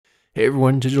Hey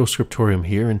everyone, Digital Scriptorium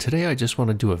here, and today I just want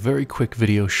to do a very quick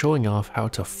video showing off how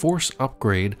to force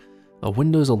upgrade a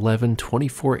Windows 11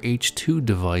 24H2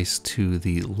 device to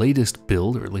the latest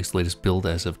build, or at least latest build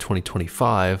as of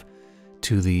 2025,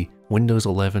 to the Windows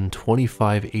 11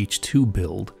 25H2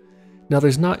 build. Now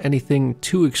there's not anything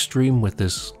too extreme with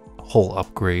this whole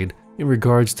upgrade in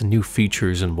regards to new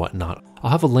features and whatnot. I'll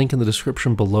have a link in the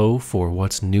description below for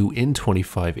what's new in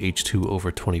 25H2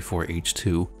 over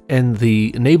 24H2, and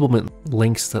the enablement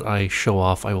links that I show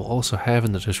off I will also have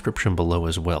in the description below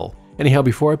as well. Anyhow,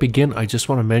 before I begin, I just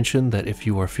want to mention that if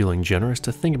you are feeling generous,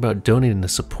 to think about donating to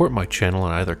support my channel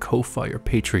on either Ko-Fi or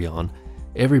Patreon.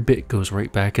 Every bit goes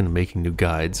right back into making new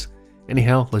guides.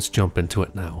 Anyhow, let's jump into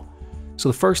it now. So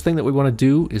the first thing that we want to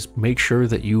do is make sure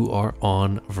that you are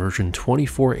on version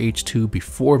 24H2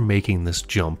 before making this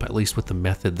jump, at least with the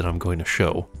method that I'm going to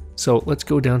show. So let's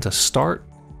go down to Start,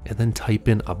 and then type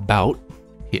in About,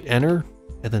 hit Enter,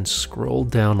 and then scroll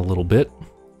down a little bit.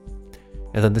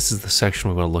 And then this is the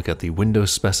section we want to look at, the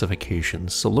Windows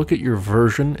specifications. So look at your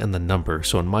version and the number.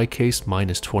 So in my case, mine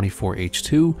is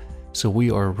 24H2, so we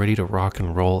are ready to rock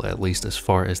and roll, at least as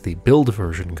far as the build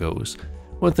version goes.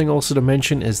 One thing also to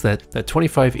mention is that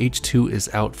 25H2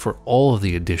 is out for all of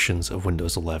the editions of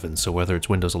Windows 11. So whether it's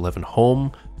Windows 11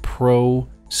 Home, Pro,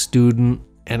 Student,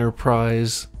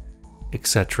 Enterprise,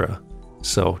 etc.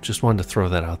 So just wanted to throw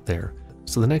that out there.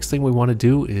 So the next thing we want to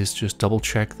do is just double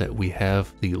check that we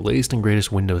have the latest and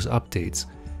greatest Windows updates.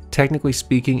 Technically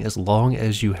speaking, as long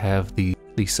as you have the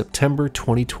September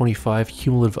 2025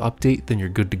 cumulative update, then you're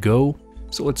good to go.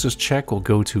 So let's just check. We'll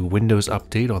go to Windows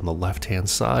Update on the left hand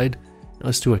side.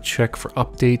 Let's do a check for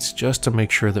updates just to make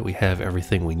sure that we have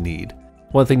everything we need.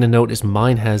 One thing to note is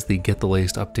mine has the get the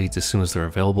latest updates as soon as they're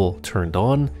available turned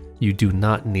on. You do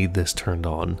not need this turned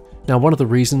on. Now, one of the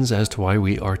reasons as to why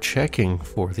we are checking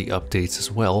for the updates as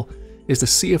well is to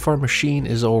see if our machine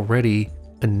is already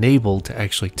enabled to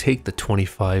actually take the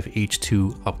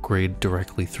 25H2 upgrade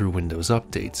directly through Windows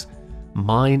updates.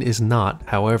 Mine is not,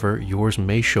 however, yours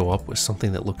may show up with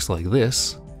something that looks like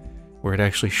this, where it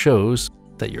actually shows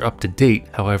that you're up to date.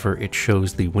 However, it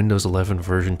shows the Windows 11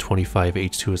 version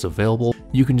 25H2 is available.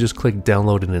 You can just click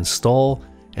download and install,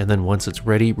 and then once it's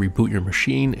ready, reboot your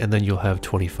machine, and then you'll have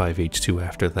 25H2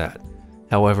 after that.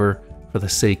 However, for the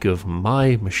sake of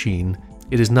my machine,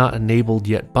 it is not enabled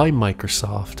yet by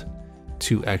Microsoft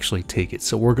to actually take it.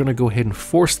 So we're going to go ahead and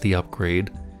force the upgrade,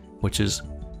 which is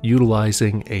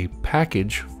utilizing a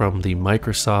package from the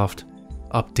Microsoft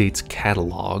Updates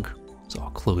catalog. So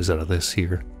I'll close out of this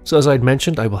here. So as I'd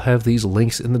mentioned, I will have these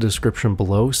links in the description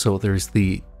below. So there's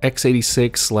the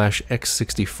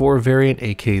x86/x64 variant,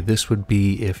 aka this would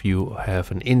be if you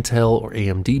have an Intel or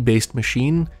AMD based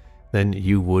machine, then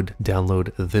you would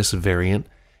download this variant.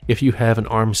 If you have an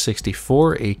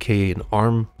ARM64, aka an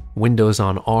ARM Windows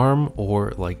on ARM,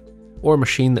 or a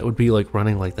machine that would be like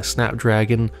running like the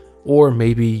SnapDragon, or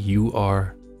maybe you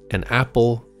are an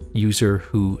Apple user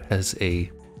who has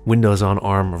a Windows on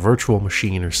ARM virtual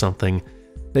machine or something,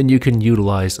 then you can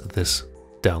utilize this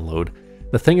download.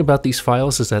 The thing about these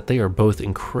files is that they are both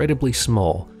incredibly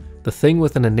small. The thing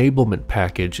with an enablement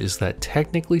package is that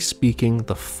technically speaking,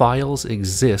 the files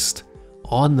exist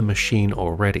on the machine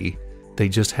already. They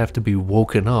just have to be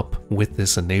woken up with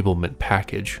this enablement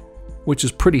package, which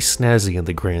is pretty snazzy in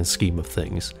the grand scheme of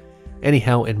things.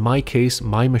 Anyhow, in my case,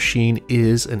 my machine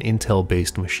is an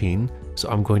Intel-based machine, so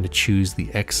I'm going to choose the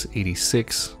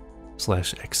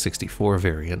x86/x64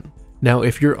 variant. Now,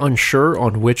 if you're unsure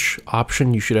on which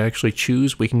option you should actually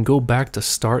choose, we can go back to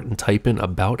Start and type in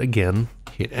About again,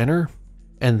 hit Enter,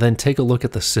 and then take a look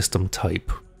at the system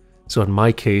type. So in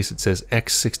my case, it says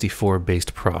x64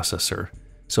 based processor.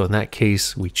 So in that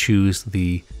case, we choose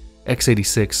the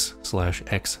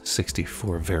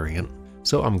x86/x64 variant.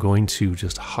 So I'm going to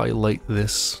just highlight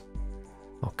this.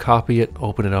 I'll copy it,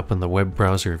 open it up in the web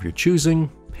browser if you're choosing,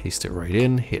 paste it right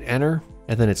in, hit Enter.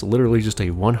 And then it's literally just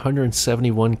a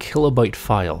 171 kilobyte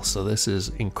file. So this is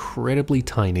incredibly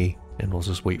tiny, and we'll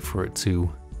just wait for it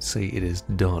to say it is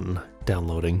done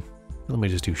downloading. Let me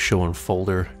just do show in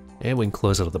folder, and we can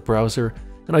close out of the browser.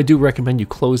 And I do recommend you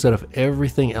close out of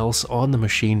everything else on the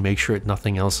machine. Make sure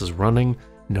nothing else is running.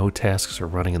 No tasks are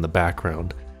running in the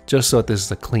background, just so that this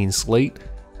is a clean slate.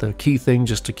 The key thing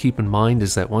just to keep in mind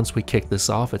is that once we kick this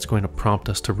off, it's going to prompt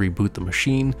us to reboot the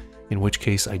machine, in which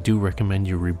case I do recommend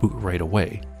you reboot right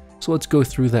away. So let's go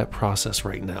through that process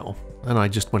right now. And I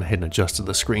just went ahead and adjusted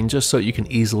the screen just so you can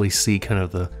easily see kind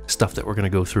of the stuff that we're going to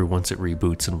go through once it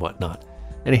reboots and whatnot.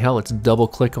 Anyhow, let's double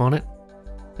click on it.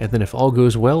 And then if all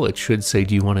goes well, it should say,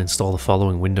 do you want to install the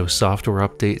following Windows software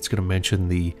update? It's going to mention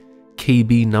the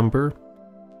KB number,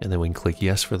 and then we can click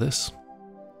yes for this.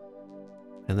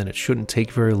 and then it shouldn't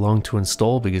take very long to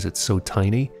install because it's so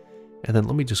tiny. And then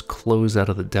let me just close out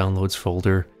of the downloads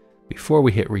folder before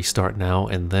we hit restart now,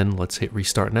 and then let's hit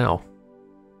restart now.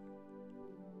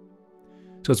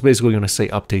 So it's basically going to say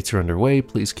updates are underway,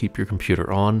 please keep your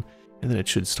computer on, and then it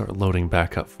should start loading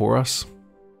back up for us.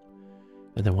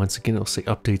 And then once again it'll say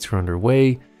updates are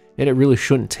underway, and it really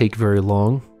shouldn't take very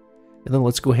long. And then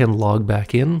let's go ahead and log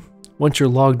back in. Once you're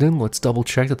logged in, let's double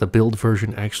check that the build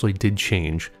version actually did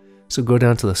change. So go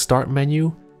down to the start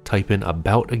menu, type in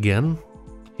about again,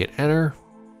 hit enter,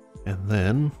 and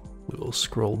then we will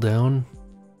scroll down.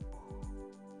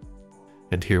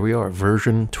 And here we are,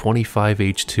 version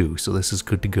 25H2, so this is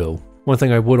good to go. One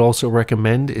thing I would also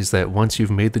recommend is that once you've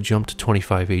made the jump to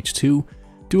 25H2,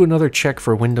 do another check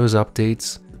for Windows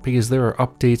updates, because there are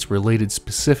updates related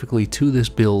specifically to this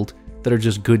build that are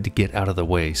just good to get out of the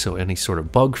way. So any sort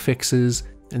of bug fixes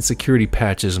and security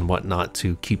patches and whatnot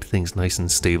to keep things nice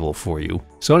and stable for you.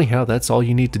 So anyhow, that's all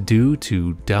you need to do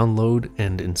to download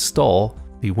and install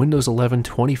the Windows 11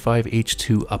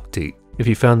 25H2 update. If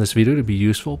you found this video to be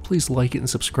useful, please like it and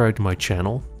subscribe to my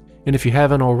channel. And if you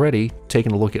haven't already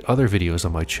taken a look at other videos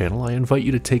on my channel, I invite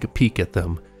you to take a peek at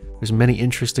them. There's many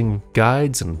interesting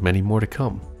guides and many more to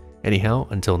come. Anyhow,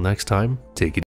 until next time, take it easy.